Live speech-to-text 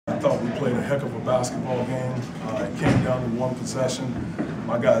thought we played a heck of a basketball game. It came down to one possession.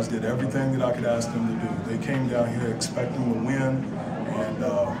 My guys did everything that I could ask them to do. They came down here expecting to win, and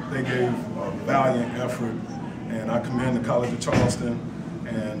they gave a valiant effort. And I commend the College of Charleston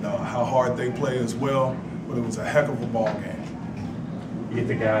and how hard they play as well. But it was a heck of a ball game. You get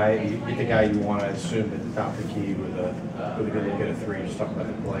the guy you want to assume that found the key with a good look at a three. Just talk about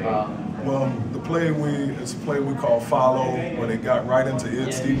the play. Well, the play it's a play we call follow, where they got right into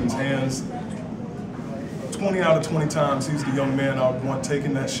Ed Stevens' hands. 20 out of 20 times, he's the young man I want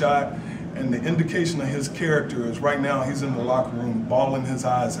taking that shot. And the indication of his character is right now he's in the locker room bawling his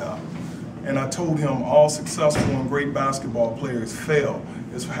eyes out. And I told him all successful and great basketball players fail.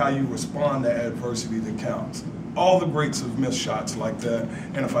 It's how you respond to adversity that counts. All the greats have missed shots like that.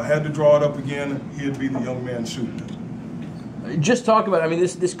 And if I had to draw it up again, he'd be the young man shooting it. Just talk about, I mean,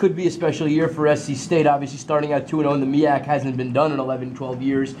 this could be a special year for SC State. Obviously, starting out 2-0 in the MEAC hasn't been done in 11, 12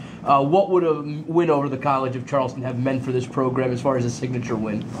 years. What would a win over the College of Charleston have meant for this program as far as a signature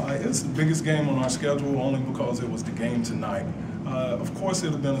win? It's the biggest game on our schedule only because it was the game tonight. Of course, it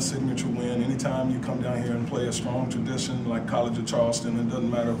would have been a signature win. Anytime you come down here and play a strong tradition like College of Charleston, it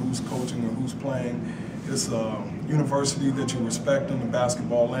doesn't matter who's coaching or who's playing. It's a university that you respect in the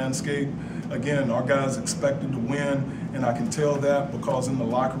basketball landscape. Again, our guys expected to win, and I can tell that because in the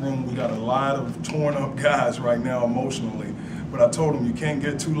locker room we got a lot of torn up guys right now emotionally. But I told them you can't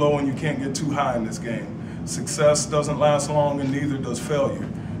get too low and you can't get too high in this game. Success doesn't last long and neither does failure.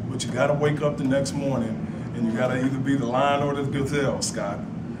 But you got to wake up the next morning and you got to either be the lion or the gazelle, Scott.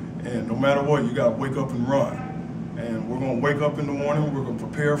 And no matter what, you got to wake up and run. And we're going to wake up in the morning, we're going to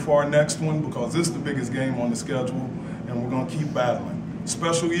prepare for our next one because this is the biggest game on the schedule, and we're going to keep battling.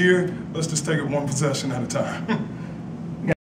 Special year, let's just take it one possession at a time.